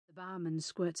barman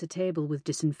squirts a table with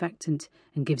disinfectant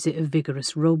and gives it a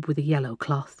vigorous rub with a yellow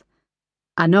cloth.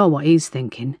 I know what he's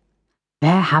thinking.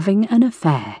 They're having an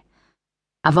affair.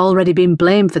 I've already been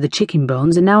blamed for the chicken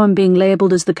bones, and now I'm being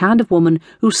labelled as the kind of woman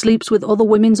who sleeps with other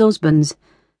women's husbands.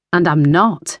 And I'm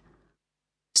not.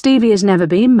 Stevie has never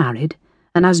been married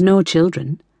and has no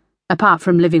children. Apart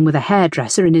from living with a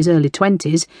hairdresser in his early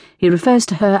 20s, he refers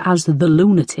to her as the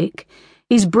lunatic.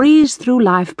 He's breezed through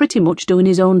life pretty much doing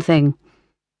his own thing.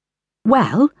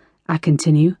 Well, I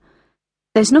continue,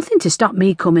 there's nothing to stop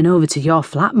me coming over to your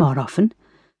flat more often.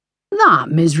 That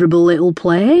miserable little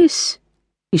place.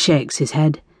 He shakes his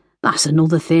head. That's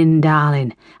another thing,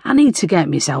 darling. I need to get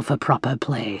myself a proper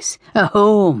place. A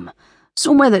home.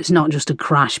 Somewhere that's not just a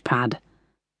crash pad.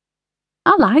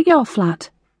 I like your flat,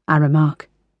 I remark.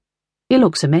 He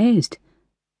looks amazed.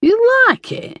 You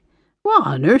like it? What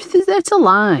on earth is there to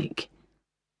like?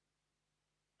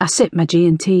 I sip my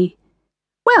G&T.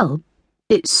 Well,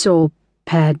 it's so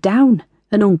pared down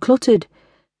and uncluttered.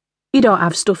 You don't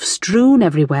have stuff strewn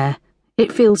everywhere.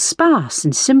 It feels sparse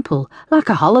and simple, like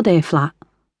a holiday flat.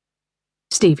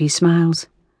 Stevie smiles.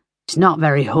 It's not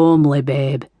very homely,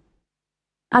 babe.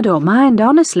 I don't mind,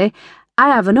 honestly. I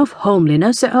have enough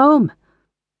homeliness at home.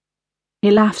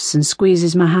 He laughs and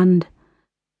squeezes my hand.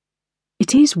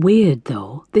 It is weird,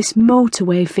 though, this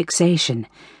motorway fixation.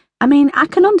 I mean, I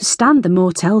can understand the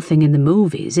motel thing in the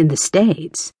movies, in the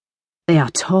States. They are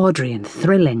tawdry and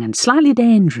thrilling and slightly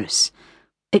dangerous.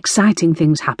 Exciting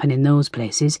things happen in those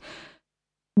places.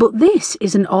 But this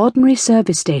is an ordinary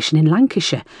service station in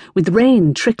Lancashire, with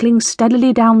rain trickling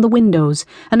steadily down the windows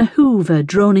and a hoover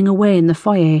droning away in the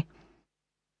foyer.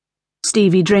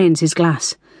 Stevie drains his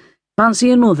glass.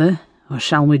 Fancy another, or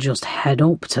shall we just head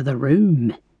up to the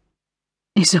room?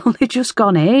 It's only just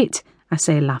gone 8, I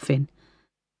say, laughing.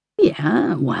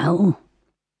 Yeah, well.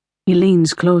 He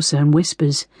leans closer and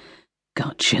whispers,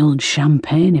 Got chilled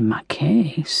champagne in my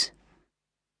case.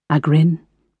 I grin.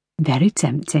 Very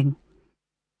tempting.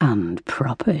 And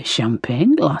proper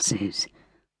champagne glasses.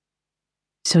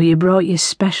 So you brought your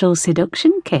special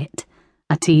seduction kit?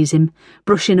 I tease him,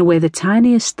 brushing away the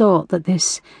tiniest thought that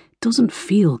this doesn't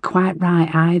feel quite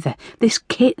right either, this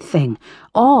kit thing,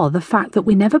 or the fact that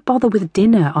we never bother with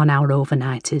dinner on our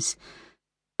overnighters.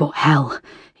 But hell,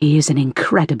 he is an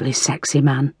incredibly sexy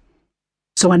man.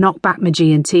 So I knock back my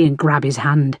G&T and grab his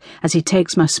hand as he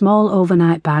takes my small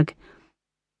overnight bag.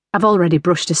 I've already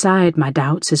brushed aside my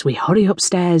doubts as we hurry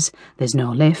upstairs, there's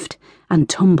no lift, and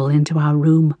tumble into our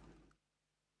room.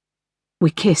 We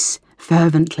kiss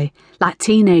fervently, like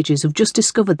teenagers who've just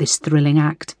discovered this thrilling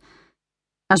act.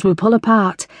 As we pull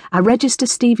apart, I register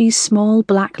Stevie's small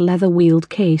black leather-wheeled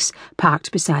case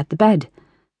parked beside the bed.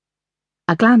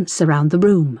 I glance around the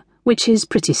room, which is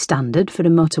pretty standard for a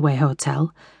motorway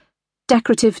hotel.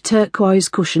 Decorative turquoise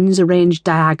cushions arranged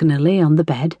diagonally on the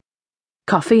bed.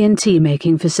 Coffee and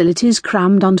tea-making facilities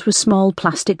crammed onto a small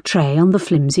plastic tray on the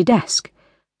flimsy desk.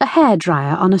 A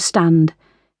hairdryer on a stand.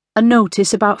 A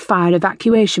notice about fire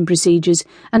evacuation procedures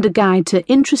and a guide to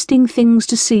interesting things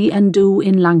to see and do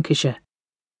in Lancashire.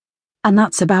 And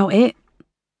that's about it.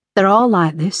 They're all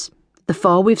like this, the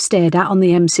 4 we've stayed at on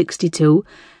the M62,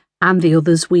 and the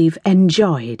others we've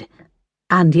enjoyed.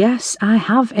 And yes, I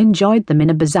have enjoyed them in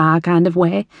a bizarre kind of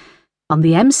way, on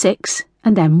the M6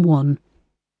 and M1.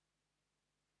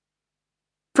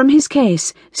 From his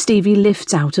case, Stevie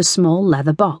lifts out a small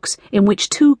leather box in which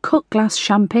 2 cut-glass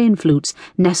champagne flutes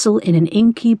nestle in an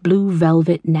inky blue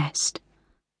velvet nest.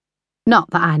 Not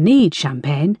that I need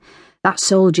champagne. That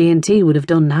sole G&T would have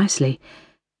done nicely.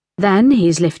 Then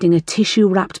he's lifting a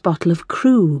tissue-wrapped bottle of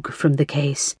Krug from the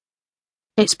case.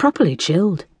 It's properly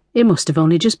chilled. He must have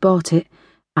only just bought it,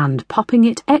 and popping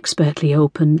it expertly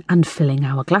open and filling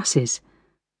our glasses.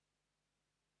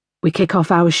 We kick off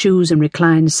our shoes and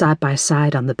recline side by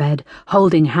side on the bed,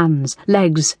 holding hands,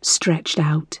 legs stretched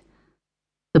out.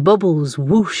 The bubbles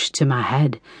whoosh to my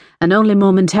head, and only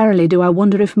momentarily do I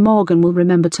wonder if Morgan will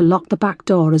remember to lock the back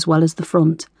door as well as the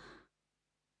front.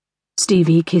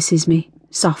 Stevie kisses me,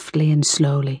 softly and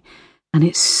slowly, and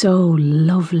it's so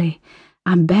lovely.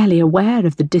 I'm barely aware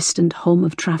of the distant hum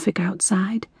of traffic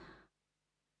outside.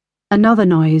 Another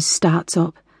noise starts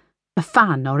up, a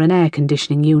fan or an air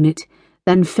conditioning unit,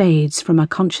 then fades from my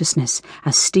consciousness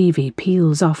as Stevie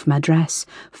peels off my dress,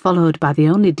 followed by the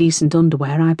only decent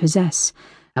underwear I possess,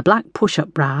 a black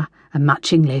push-up bra and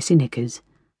matching lacy knickers.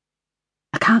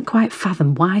 I can't quite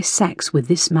fathom why sex with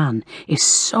this man is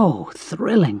so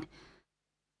thrilling.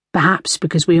 Perhaps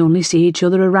because we only see each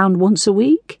other around once a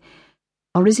week?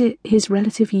 Or is it his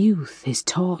relative youth, his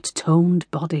taut, toned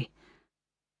body?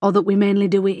 Or that we mainly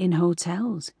do it in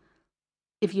hotels?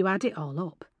 If you add it all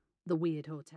up, the weird hotel.